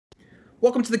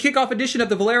Welcome to the kickoff edition of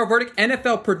the Valero Verdict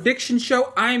NFL Prediction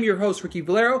Show. I am your host, Ricky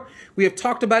Valero. We have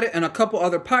talked about it in a couple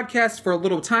other podcasts for a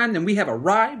little time, and we have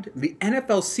arrived. The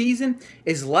NFL season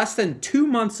is less than 2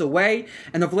 months away,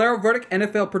 and the Valero Verdict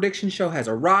NFL Prediction Show has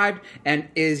arrived and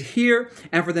is here.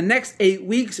 And for the next 8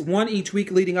 weeks, one each week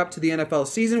leading up to the NFL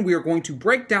season, we are going to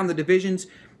break down the divisions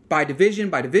by division,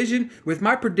 with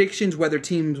my predictions whether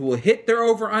teams will hit their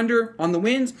over-under on the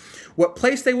wins, what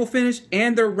place they will finish,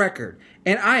 and their record.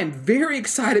 And I am very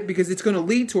excited because it's going to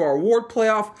lead to our award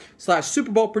playoff /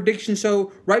 Super Bowl prediction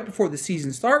show right before the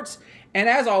season starts. And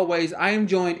as always, I am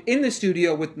joined in the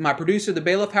studio with my producer, The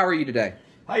Bailiff. How are you today?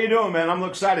 How you doing, man? I'm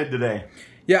excited today.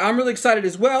 Yeah, I'm really excited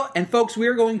as well. And folks, we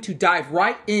are going to dive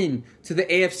right in to the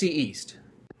AFC East.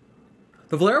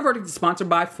 The Valero Verdict is sponsored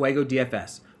by Fuego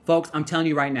DFS. Folks, I'm telling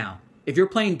you right now, if you're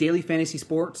playing daily fantasy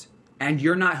sports and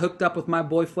you're not hooked up with my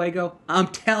boy Fuego, I'm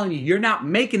telling you, you're not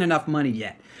making enough money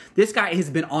yet. This guy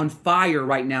has been on fire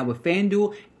right now with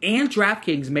FanDuel and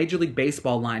DraftKings Major League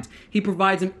Baseball lines. He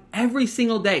provides them every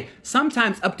single day,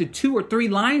 sometimes up to 2 or 3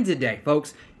 lines a day,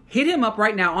 folks. Hit him up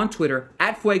right now on Twitter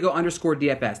at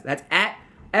Fuego_DFS. That's at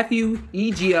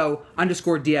FUEGO_DFS.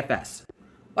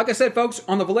 Like I said, folks,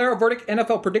 on the Valero Verdict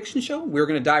NFL Prediction Show, we're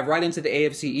going to dive right into the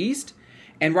AFC East.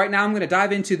 And right now I'm going to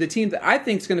dive into the team that I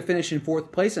think is going to finish in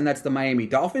 4th place, and that's the Miami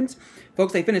Dolphins.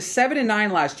 Folks, they finished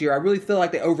 7-9 last year. I really feel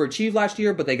like they overachieved last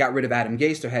year, but they got rid of Adam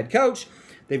Gase, their head coach.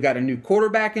 They've got a new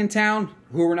quarterback in town,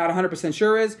 who we're not 100%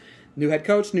 sure is. New head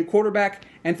coach, new quarterback.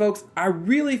 And folks, I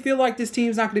really feel like this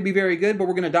team's not going to be very good, but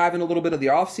we're going to dive in a little bit of the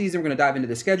offseason. We're going to dive into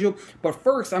the schedule. But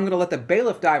first, I'm going to let the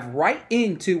bailiff dive right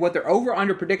into what their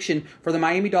over-under prediction for the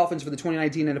Miami Dolphins for the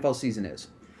 2019 NFL season is.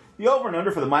 The over and under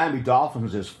for the Miami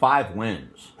Dolphins is 5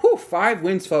 wins. Whew, 5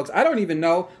 wins, folks. I don't even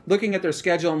know. Looking at their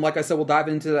schedule, and like I said, we'll dive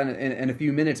into that in a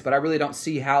few minutes, but I really don't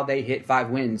see how they hit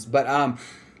 5 wins. But,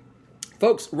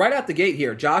 folks, right out the gate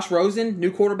here, Josh Rosen,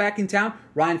 new quarterback in town.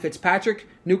 Ryan Fitzpatrick,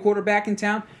 new quarterback in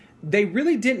town. They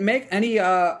really didn't make any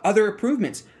other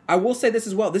improvements. I will say this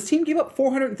as well. This team gave up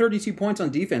 432 points on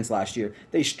defense last year.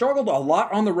 They struggled a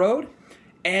lot on the road.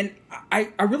 And I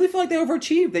really feel like they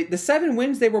overachieved. The 7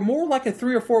 wins, they were more like a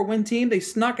 3 or 4 win team. They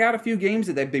snuck out a few games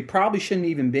that they probably shouldn't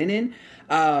even been in.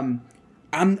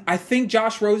 I think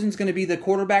Josh Rosen's going to be the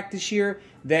quarterback this year.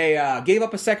 They gave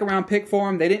up a second-round pick for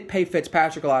him. They didn't pay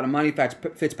Fitzpatrick a lot of money.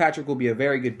 Fitzpatrick will be a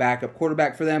very good backup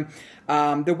quarterback for them.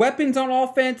 The weapons on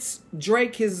offense,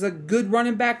 Drake is a good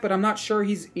running back, but I'm not sure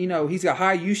he's a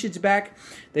high usage back.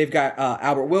 They've got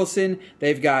Albert Wilson.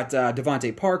 They've got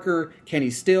Devontae Parker, Kenny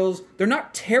Stills. They're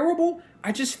not terrible.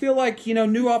 I just feel like,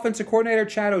 new offensive coordinator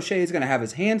Chad O'Shea is going to have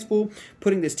his hands full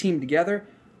putting this team together.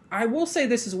 I will say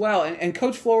this as well, and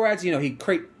Coach Flores, he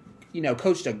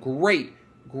coached a great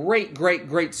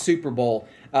Super Bowl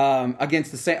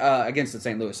against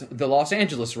the Los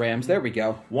Angeles Rams. There we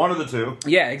go. One of the two.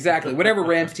 Yeah, exactly. Whatever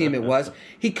Rams team it was,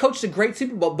 he coached a great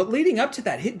Super Bowl. But leading up to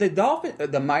that,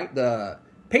 the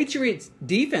Patriots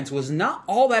defense was not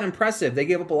all that impressive. They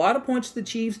gave up a lot of points to the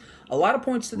Chiefs, a lot of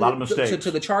points to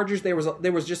the Chargers. There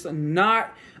was just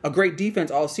not a great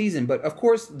defense all season. But of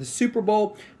course, the Super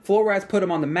Bowl, Flores put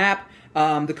them on the map.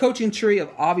 The coaching tree of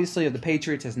the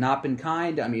Patriots has not been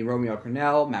kind. I mean, Romeo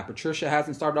Crennel, Matt Patricia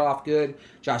hasn't started off good.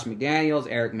 Josh McDaniels,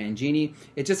 Eric Mangini.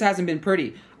 It just hasn't been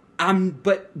pretty.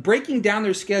 But breaking down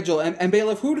their schedule, and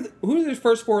Bailiff, who are their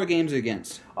first 4 games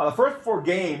against? The first 4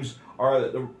 games are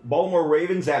the Baltimore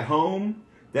Ravens at home,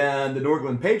 then the New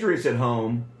England Patriots at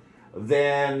home,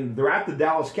 then they're at the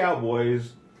Dallas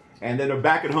Cowboys, and then they're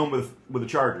back at home with the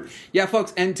Chargers. Yeah,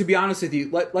 folks, and to be honest with you,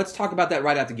 let's talk about that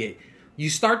right out the gate. You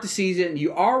start the season,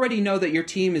 you already know that your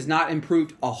team is not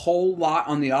improved a whole lot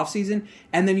on the offseason,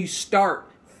 and then you start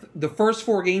the first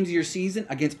 4 games of your season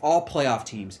against all playoff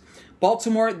teams.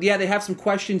 Baltimore, yeah, they have some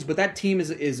questions, but that team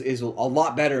is a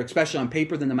lot better, especially on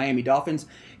paper, than the Miami Dolphins.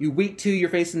 Week 2, you're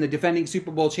facing the defending Super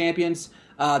Bowl champions,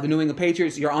 the New England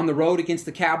Patriots. You're on the road against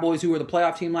the Cowboys, who were the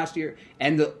playoff team last year,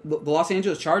 and the Los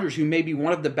Angeles Chargers, who may be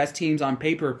one of the best teams on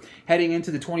paper heading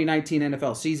into the 2019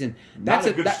 NFL season. That's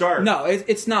a good start. No,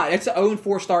 it's not. It's an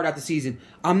 0-4 start at the season.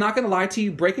 I'm not going to lie to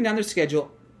you. Breaking down their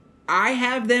schedule, I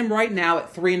have them right now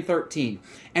at 3-13.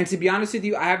 And to be honest with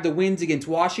you, I have the wins against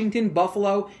Washington,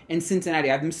 Buffalo, and Cincinnati.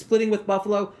 I have them splitting with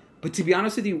Buffalo. But to be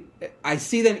honest with you, I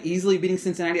see them easily beating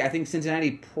Cincinnati. I think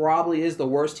Cincinnati probably is the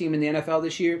worst team in the NFL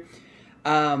this year.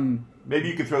 Maybe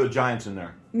you could throw the Giants in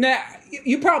there. Nah,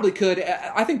 you probably could.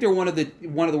 I think they're one of the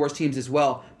worst teams as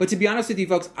well. But to be honest with you,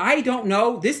 folks, I don't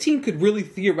know. This team could really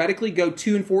theoretically go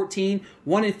 2-14,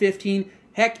 1-15.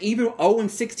 Heck, even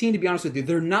 0-16, to be honest with you.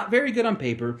 They're not very good on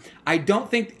paper. I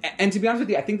don't think, and to be honest with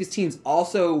you, I think this team's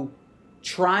also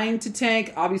trying to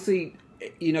tank. Obviously,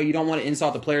 you don't want to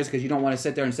insult the players because you don't want to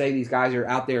sit there and say these guys are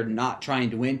out there not trying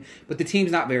to win. But the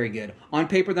team's not very good. On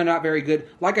paper, they're not very good.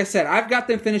 Like I said, I've got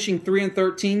them finishing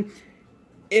 3-13.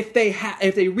 If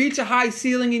they reach a high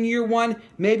ceiling in year one,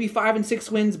 maybe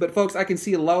 5-6 wins. But folks, I can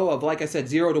see a low of, like I said,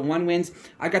 0-1 wins.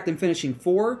 I got them finishing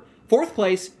fourth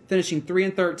place, finishing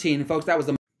 3-13. And folks, that was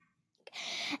the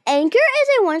Anchor is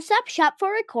a one-stop shop for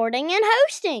recording and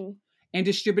hosting. And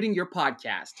distributing your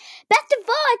podcast. Best of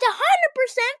all, it's 100%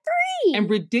 free. And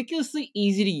ridiculously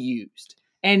easy to use.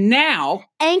 And now,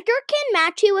 Anchor can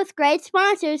match you with great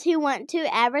sponsors who want to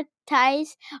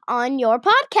advertise on your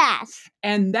podcast.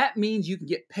 And that means you can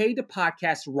get paid to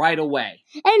podcast right away.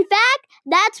 In fact,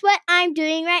 that's what I'm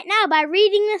doing right now by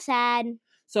reading this ad.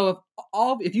 So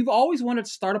if you've always wanted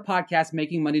to start a podcast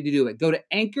making money to do it, go to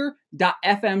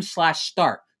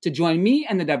anchor.fm/start to join me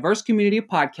and the diverse community of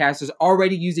podcasters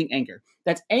already using Anchor.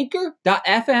 That's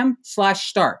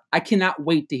anchor.fm/start. I cannot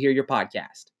wait to hear your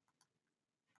podcast.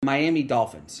 Miami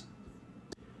Dolphins.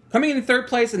 Coming in third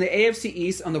place in the AFC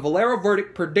East on the Valero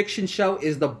Verdict Prediction Show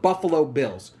is the Buffalo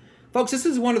Bills. Folks, this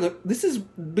is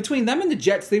between them and the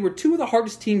Jets. They were two of the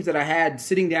hardest teams that I had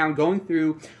sitting down, going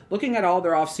through, looking at all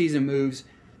their offseason moves,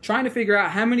 trying to figure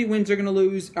out how many wins they're going to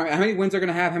lose, or how many wins they're going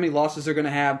to have, how many losses they're going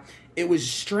to have. It was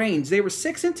strange. They were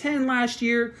 6-10 last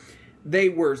year. They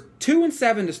were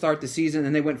 2-7 to start the season,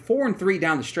 and they went 4-3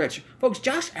 down the stretch. Folks,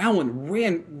 Josh Allen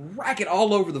ran racket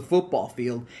all over the football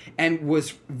field and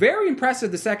was very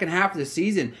impressive the second half of the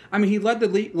season. I mean, he led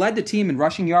the team in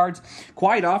rushing yards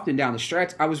quite often down the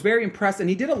stretch. I was very impressed, and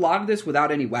he did a lot of this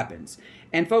without any weapons.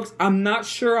 And folks, I'm not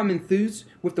sure I'm enthused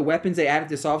with the weapons they added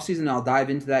this offseason. I'll dive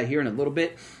into that here in a little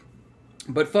bit.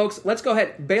 But folks, let's go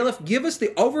ahead. Bailiff, give us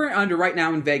the over and under right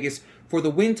now in Vegas for the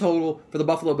win total for the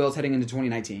Buffalo Bills heading into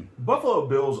 2019. Buffalo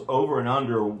Bills over and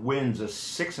under wins a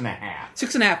 6.5.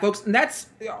 6.5, folks, and that's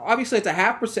obviously it's a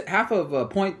half of a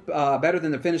point better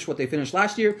than what they finished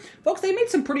last year. Folks, they made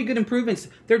some pretty good improvements.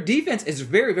 Their defense is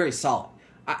very, very solid.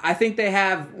 I think they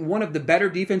have one of the better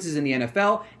defenses in the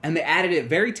NFL, and they added a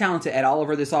very talented Ed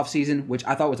Oliver this offseason, which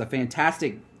I thought was a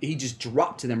fantastic. He just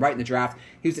dropped to them right in the draft.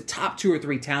 He was a top 2 or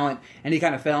 3 talent, and he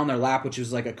kind of fell in their lap, which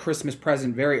was like a Christmas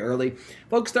present very early.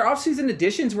 Folks, their offseason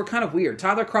additions were kind of weird.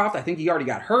 Tyler Kroft, I think he already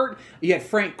got hurt. You had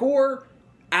Frank Gore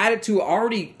added to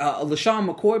already LaShawn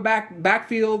McCoy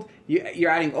backfield. You're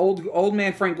adding old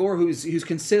man Frank Gore, who's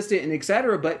consistent and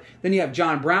etc. But then you have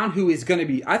John Brown, who is going to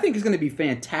be, I think, is going to be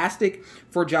fantastic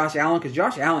for Josh Allen, because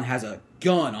Josh Allen has a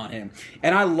gun on him,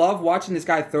 and I love watching this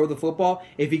guy throw the football.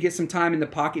 If he gets some time in the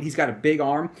pocket, he's got a big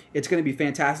arm. It's going to be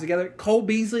fantastic together. Cole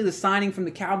Beasley, the signing from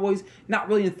the Cowboys, not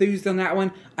really enthused on that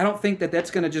one. I don't think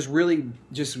that's going to backbreak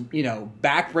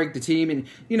the team. And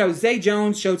Zay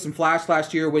Jones showed some flash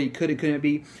last year, what he could and couldn't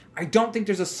be. I don't think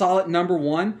there's a solid number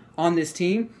one on this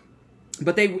team.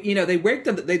 But they ranked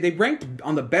on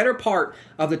the better part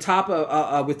of the top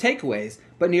with takeaways,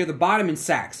 but near the bottom in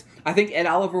sacks. I think Ed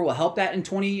Oliver will help that in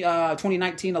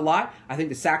 2019 a lot. I think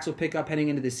the sacks will pick up heading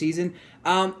into the season.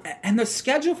 And the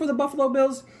schedule for the Buffalo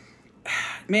Bills,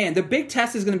 man, the big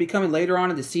test is going to be coming later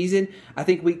on in the season. I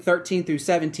think week 13 through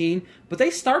 17. But they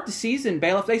start the season,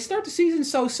 Bailiff. They start the season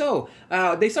so-so.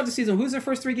 They start the season. Who's their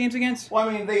first 3 games against? Well,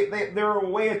 I mean, they're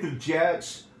away at the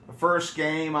Jets. First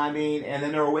game, and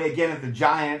then they're away again at the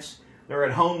Giants. They're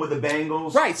at home with the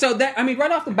Bengals. Right, so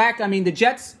right off the back, the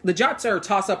Jets are a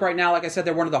toss-up right now. Like I said,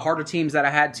 they're one of the harder teams that I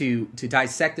had to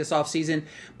dissect this offseason.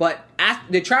 But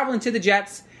they travel into the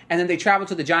Jets, and then they travel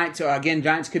to the Giants. So again,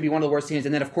 Giants could be one of the worst teams.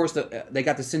 And then, of course, they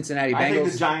got the Cincinnati Bengals. I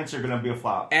think the Giants are going to be a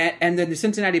flop. And then the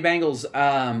Cincinnati Bengals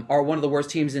are one of the worst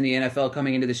teams in the NFL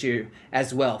coming into this year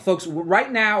as well. Folks,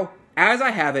 right now, as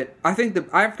I have it, I think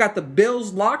I've got the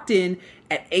Bills locked in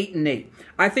at 8-8.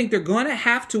 I think they're going to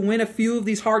have to win a few of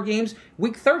these hard games.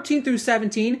 Week 13 through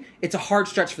 17, it's a hard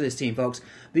stretch for this team, folks.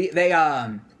 They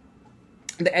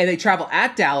travel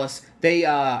at Dallas. They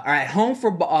are at home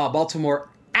for Baltimore,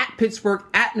 at Pittsburgh,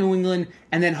 at New England,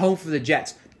 and then home for the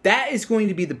Jets. That is going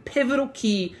to be the pivotal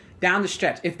key down the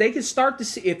stretch. If they could start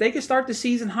the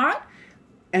season hot,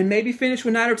 and maybe finish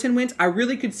with 9 or 10 wins, I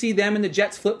really could see them and the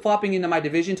Jets flip-flopping into my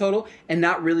division total and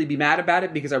not really be mad about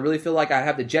it, because I really feel like I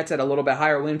have the Jets at a little bit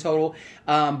higher win total,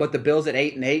 but the Bills at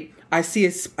 8-8. I see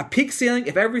a peak ceiling.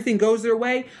 If everything goes their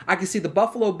way, I can see the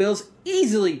Buffalo Bills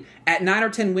easily at 9 or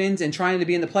 10 wins and trying to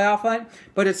be in the playoff hunt.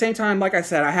 But at the same time, like I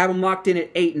said, I have them locked in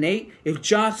at 8-8. If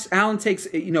Josh Allen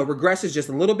regresses just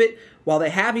a little bit, while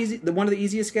they have one of the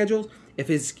easiest schedules, if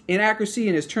his inaccuracy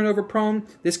and his turnover prone,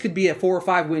 this could be a 4 or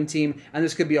 5 win team, and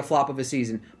this could be a flop of a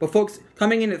season. But folks,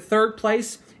 coming in at third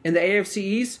place in the AFC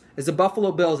East is the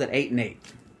Buffalo Bills at 8-8.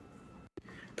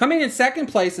 Coming in second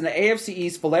place in the AFC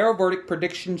East Valero Verdict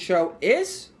Prediction Show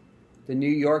is the New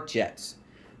York Jets.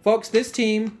 Folks, this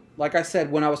team, like I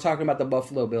said when I was talking about the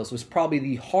Buffalo Bills, was probably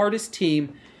the hardest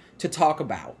team to talk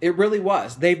about. It really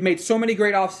was. They've made so many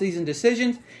great offseason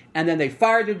decisions, and then they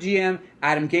fired their GM.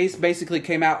 Adam Gase basically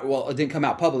came out, well, it didn't come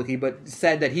out publicly, but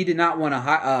said that he did not want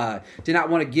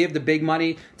to give the big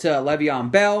money to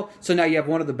Le'Veon Bell. So now you have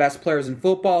one of the best players in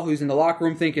football who's in the locker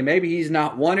room thinking maybe he's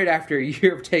not wanted after a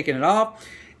year of taking it off.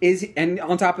 And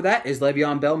on top of that, is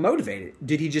Le'Veon Bell motivated?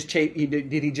 Did he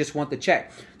just want the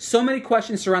check? So many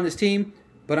questions surround this team.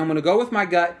 But I'm going to go with my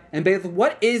gut. And Bailiff,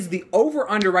 what is the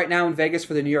over-under right now in Vegas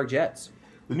for the New York Jets?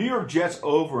 The New York Jets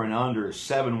over and under is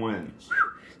 7 wins.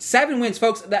 7 wins,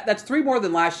 folks. That's 3 more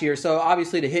than last year. So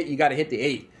obviously to hit, you got to hit the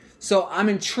 8. So I'm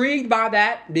intrigued by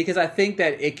that because I think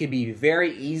that it could be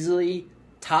very easily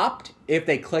topped if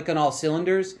they click on all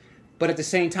cylinders. But at the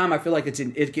same time, I feel like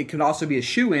it can also be a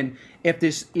shoo-in if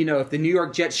if the New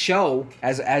York Jets show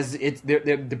as it's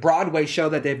the Broadway show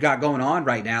that they've got going on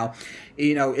right now,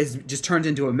 is just turns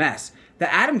into a mess.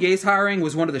 The Adam Gase hiring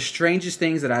was one of the strangest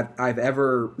things that I've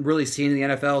ever really seen in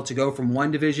the NFL, to go from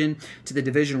one division to the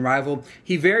division rival.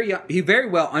 He very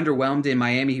well underwhelmed in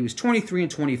Miami. He was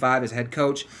 23-25 as head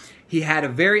coach. He had a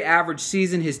very average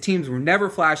season. His teams were never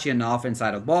flashy on the offense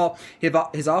side of the ball.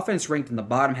 His offense ranked in the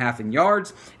bottom half in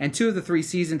yards, and 2 of the 3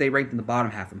 seasons they ranked in the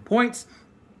bottom half in points.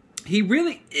 He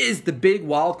really is the big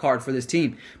wild card for this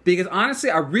team because,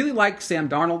 honestly, I really like Sam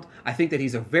Darnold. I think that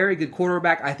he's a very good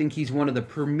quarterback. I think he's one of the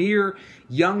premier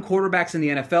young quarterbacks in the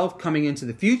NFL coming into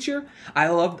the future. I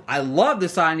love the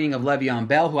signing of Le'Veon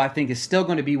Bell, who I think is still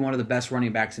going to be one of the best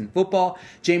running backs in football.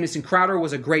 Jamison Crowder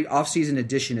was a great offseason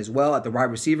addition as well at the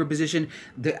wide receiver position.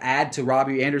 The add to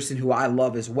Robbie Anderson, who I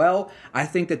love as well. I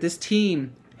think that this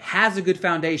team has a good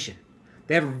foundation.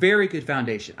 They have a very good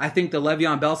foundation. I think the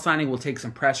Le'Veon Bell signing will take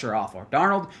some pressure off of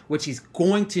Darnold, which he's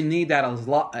going to need that a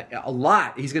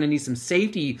lot. He's going to need some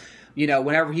safety.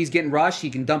 Whenever he's getting rushed, he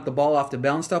can dump the ball off to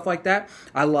Bell and stuff like that.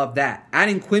 I love that.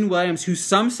 Adding Quinn Williams, who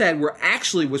some said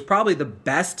was probably the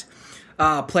best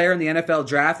player in the NFL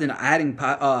draft, and adding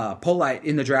Polite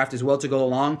in the draft as well to go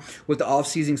along with the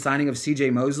offseason signing of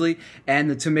C.J. Mosley,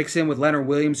 and to mix in with Leonard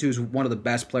Williams, who's one of the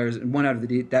best players, one out of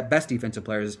the best defensive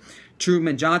players,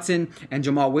 Truman Johnson and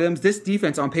Jamal Williams. This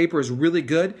defense on paper is really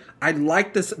good. I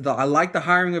like the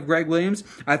hiring of Greg Williams.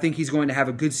 I think he's going to have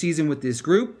a good season with this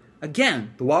group.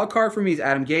 Again, the wild card for me is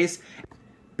Adam Gase.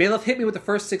 Bailiff, hit me with the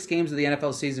first 6 games of the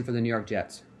NFL season for the New York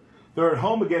Jets. They're at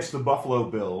home against the Buffalo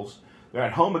Bills. They're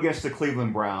at home against the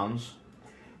Cleveland Browns.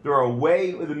 They're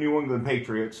away with the New England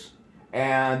Patriots.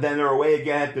 And then they're away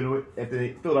again at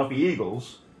the Philadelphia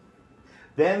Eagles.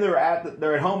 Then they're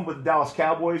at home with the Dallas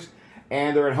Cowboys.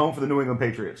 And they're at home for the New England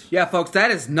Patriots. Yeah, folks,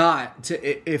 that is not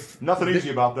nothing easy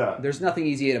about that. There's nothing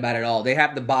easy about it at all. They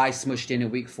have the bye smushed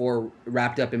in week 4,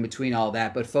 wrapped up in between all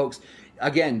that. But folks,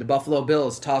 again, the Buffalo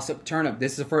Bills, toss-up, turn-up.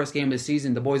 This is the first game of the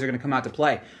season. The boys are going to come out to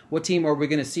play. What team are we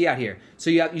going to see out here? So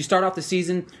you start off the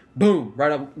season, boom,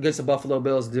 right up against the Buffalo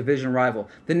Bills, division rival.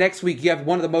 The next week, you have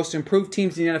one of the most improved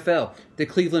teams in the NFL, the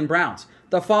Cleveland Browns.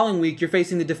 The following week, you're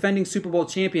facing the defending Super Bowl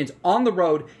champions on the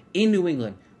road in New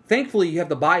England. Thankfully, you have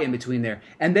the bye in between there.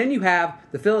 And then you have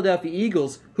the Philadelphia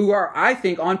Eagles, who are, I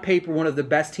think, on paper, one of the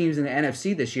best teams in the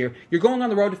NFC this year. You're going on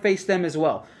the road to face them as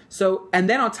well. So, and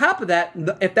then on top of that,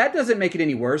 if that doesn't make it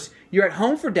any worse, you're at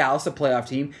home for Dallas, a playoff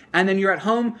team, and then you're at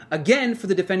home again for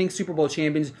the defending Super Bowl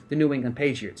champions, the New England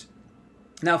Patriots.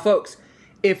 Now, folks,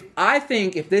 if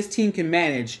this team can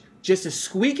manage just to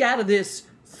squeak out of this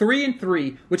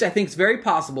 3-3, which I think is very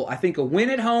possible. I think a win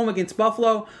at home against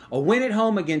Buffalo, a win at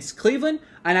home against Cleveland,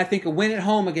 and I think a win at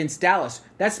home against Dallas.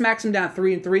 That smacks them down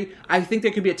 3-3. I think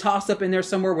there could be a toss-up in there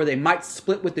somewhere where they might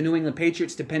split with the New England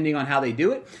Patriots depending on how they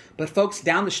do it. But folks,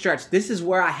 down the stretch, this is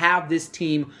where I have this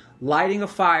team lighting a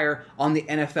fire on the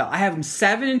NFL. I have them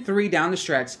 7-3 down the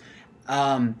stretch.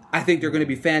 I think they're going to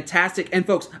be fantastic. And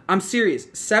folks, I'm serious.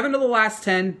 7 of the last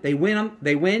 10, they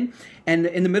win. And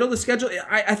in the middle of the schedule,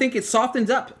 I think it softens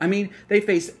up. I mean, they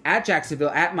face at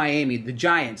Jacksonville, at Miami, the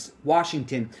Giants,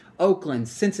 Washington, Oakland,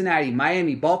 Cincinnati,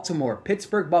 Miami, Baltimore,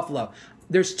 Pittsburgh, Buffalo.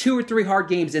 There's 2 or 3 hard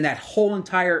games in that whole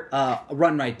entire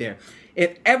run right there.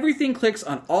 If everything clicks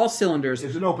on all cylinders,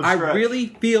 it's an open I stretch. really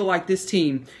feel like this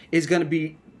team is going to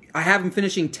be, I have them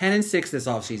finishing 10-6 this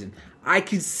offseason. I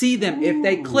could see them, if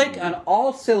they click on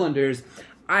all cylinders,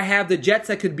 I have the Jets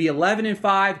that could be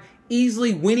 11-5,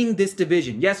 easily winning this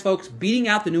division. Yes, folks, beating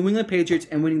out the New England Patriots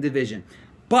and winning the division.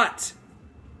 But,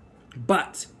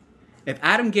 if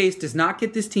Adam Gase does not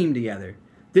get this team together,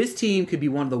 this team could be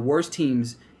one of the worst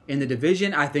teams in the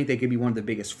division. I think they could be one of the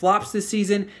biggest flops this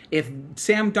season. If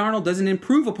Sam Darnold doesn't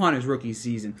improve upon his rookie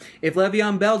season, if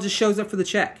Le'Veon Bell just shows up for the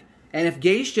check, And if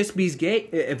Gase just be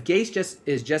if Gase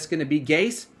is just going to be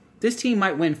Gase, this team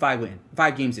might win 5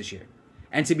 games this year.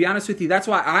 And to be honest with you, that's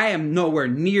why I am nowhere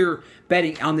near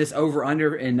betting on this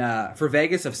over/under in for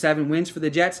Vegas of 7 wins for the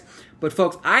Jets. But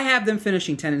folks, I have them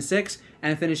finishing 10-6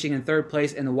 and finishing in 3rd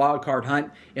place in the wild card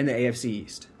hunt in the AFC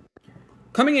East.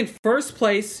 Coming in 1st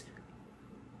place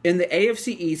in the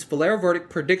AFC East, Valera Verdict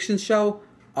predictions show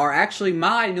are actually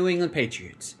my New England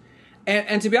Patriots.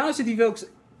 And to be honest with you, folks,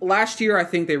 last year I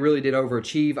think they really did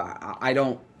overachieve. I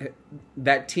don't.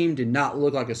 That team did not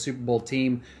look like a Super Bowl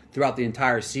team throughout the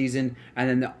entire season, and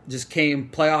then just came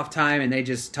playoff time,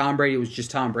 and Tom Brady was just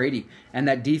Tom Brady, and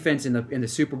that defense in the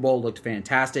Super Bowl looked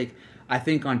fantastic. I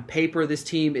think on paper this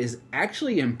team is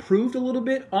actually improved a little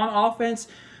bit on offense.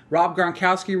 Rob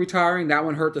Gronkowski retiring, that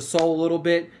one hurt the soul a little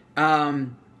bit.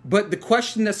 But the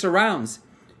question that surrounds,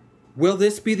 will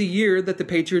this be the year that the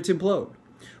Patriots implode?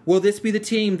 Will this be the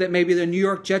team that maybe the New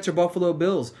York Jets or Buffalo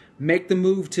Bills make the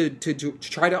move to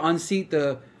try to unseat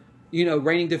the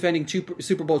reigning defending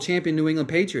Super Bowl champion New England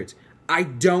Patriots? I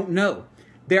don't know.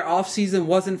 Their offseason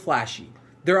wasn't flashy.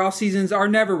 Their offseasons are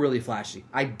never really flashy.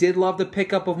 I did love the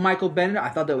pickup of Michael Bennett. I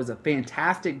thought that was a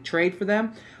fantastic trade for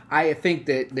them. I think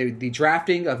that the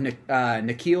drafting of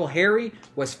N'Keal Harry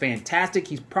was fantastic.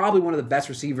 He's probably one of the best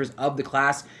receivers of the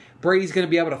class. Brady's going to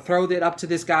be able to throw that up to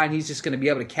this guy, and he's just going to be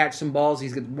able to catch some balls.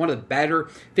 He's one of the better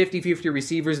 50-50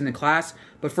 receivers in the class.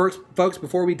 But first, folks,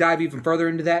 before we dive even further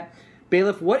into that,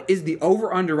 Bailiff, what is the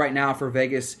over-under right now for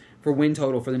Vegas for win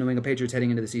total for the New England Patriots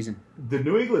heading into the season? The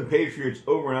New England Patriots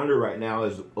over and under right now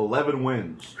is 11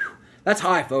 wins. That's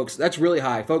high, folks. That's really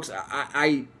high. Folks,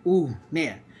 ooh,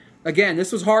 man. Again,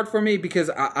 this was hard for me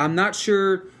because I'm not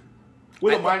sure.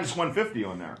 With a minus 150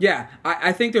 on there. Yeah,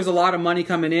 I think there's a lot of money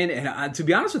coming in. And to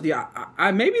be honest with you,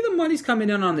 maybe the money's coming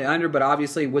in on the under, but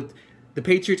obviously with the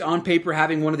Patriots on paper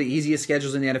having one of the easiest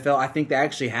schedules in the NFL, I think they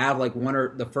actually have like one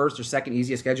or the first or second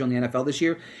easiest schedule in the NFL this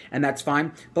year, and that's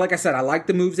fine. But like I said, I like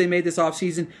the moves they made this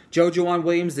offseason. Joe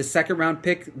Williams, the 2nd-round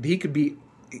pick, he could be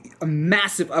a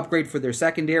massive upgrade for their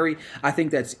secondary. I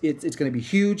think it's going to be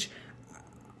huge.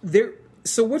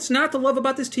 So what's not to love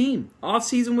about this team?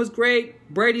 Offseason was great.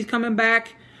 Brady's coming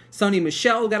back. Sonny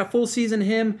Michel got a full season.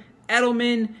 Him,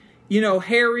 Edelman,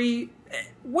 Harry.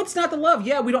 What's not to love?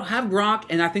 Yeah, we don't have Gronk,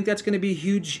 and I think that's going to be a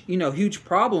huge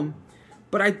problem.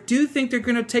 But I do think they're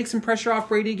going to take some pressure off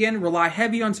Brady again, rely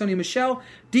heavy on Sonny Michel.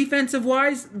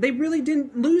 Defensive-wise, they really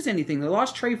didn't lose anything. They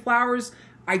lost Trey Flowers.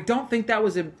 I don't think that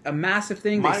was a massive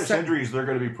thing. Minus injuries, they're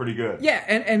going to be pretty good. Yeah,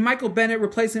 and Michael Bennett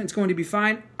replacement is going to be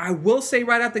fine. I will say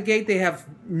right out the gate, they have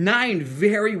 9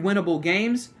 very winnable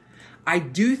games. I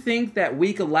do think that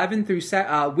week 11 through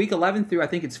I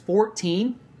think it's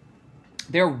 14,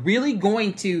 they're really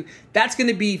going to. That's going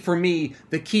to be for me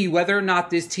the key. Whether or not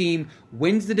this team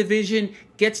wins the division,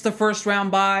 gets the first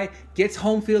round bye, gets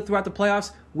home field throughout the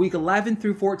playoffs. Week 11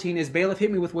 through 14 is. Bailiff, hit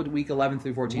me with what week 11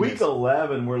 through 14 is. Week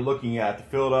 11, we're looking at the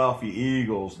Philadelphia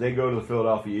Eagles. They go to the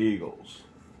Philadelphia Eagles.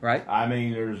 Right. I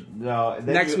mean, there's no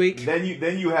next week. Then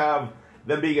you have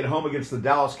them being at home against the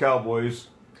Dallas Cowboys,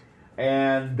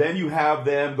 and then you have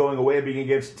them going away and being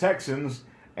against the Texans.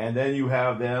 And then you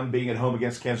have them being at home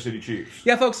against Kansas City Chiefs.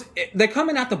 Yeah, folks, they're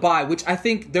coming out the bye, which I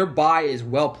think their bye is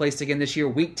well placed again this year.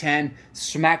 Week 10,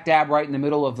 smack dab right in the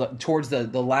middle of towards the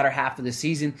latter half of the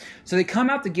season. So they come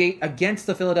out the gate against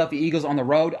the Philadelphia Eagles on the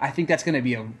road. I think that's going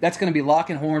to be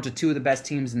locking horns with 2 of the best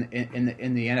teams in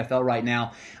the NFL right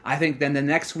now. I think then the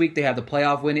next week they have the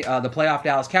playoff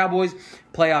Dallas Cowboys,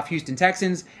 playoff Houston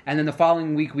Texans, and then the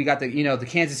following week we got the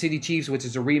Kansas City Chiefs, which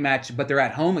is a rematch, but they're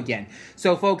at home again.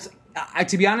 So, folks,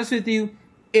 to be honest with you,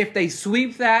 if they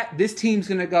sweep that, this team's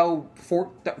going to go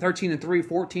 13-3,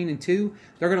 14-2.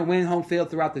 They're going to win home field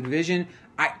throughout the division.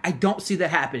 I don't see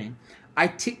that happening.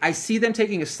 I see them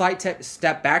taking a slight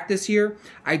step back this year.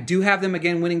 I do have them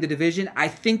again winning the division. I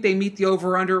think they meet the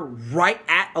over-under right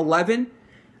at 11.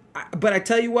 But I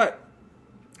tell you what,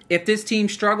 if this team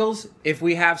struggles, if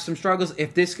we have some struggles,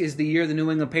 if this is the year the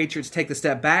New England Patriots take the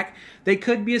step back, they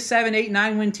could be a 7, 8,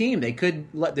 9 win team. They could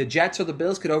let the Jets or the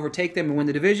Bills could overtake them and win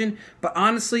the division. But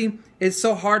honestly, it's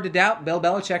so hard to doubt Bill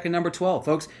Belichick in number 12,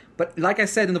 folks. But like I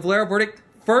said in the Valera verdict,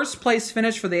 first place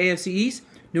finish for the AFC East.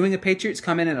 New England Patriots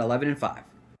come in at 11-5.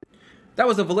 That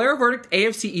was the Valera Verdict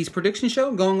AFC East prediction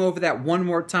show. Going over that one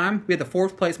more time, we had the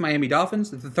 4th place Miami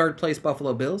Dolphins, the 3rd place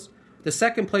Buffalo Bills, the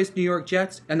 2nd place New York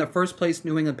Jets, and the 1st place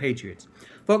New England Patriots.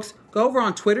 Folks, go over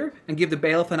on Twitter and give the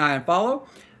Bailiff and I a follow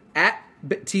at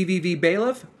TVV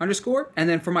Bailiff _ and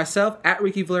then for myself at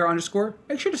Ricky Valera _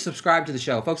 make sure to subscribe to the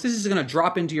show, folks. This is going to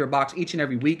drop into your box each and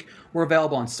every week. We're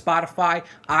available on Spotify,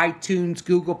 iTunes,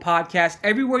 Google Podcasts,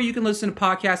 everywhere you can listen to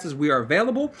podcasts. We are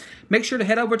available. Make sure to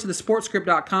head over to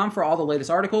thesportscript.com for all the latest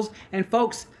articles. And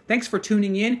folks, thanks for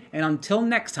tuning in. And until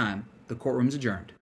next time, the courtroom's adjourned.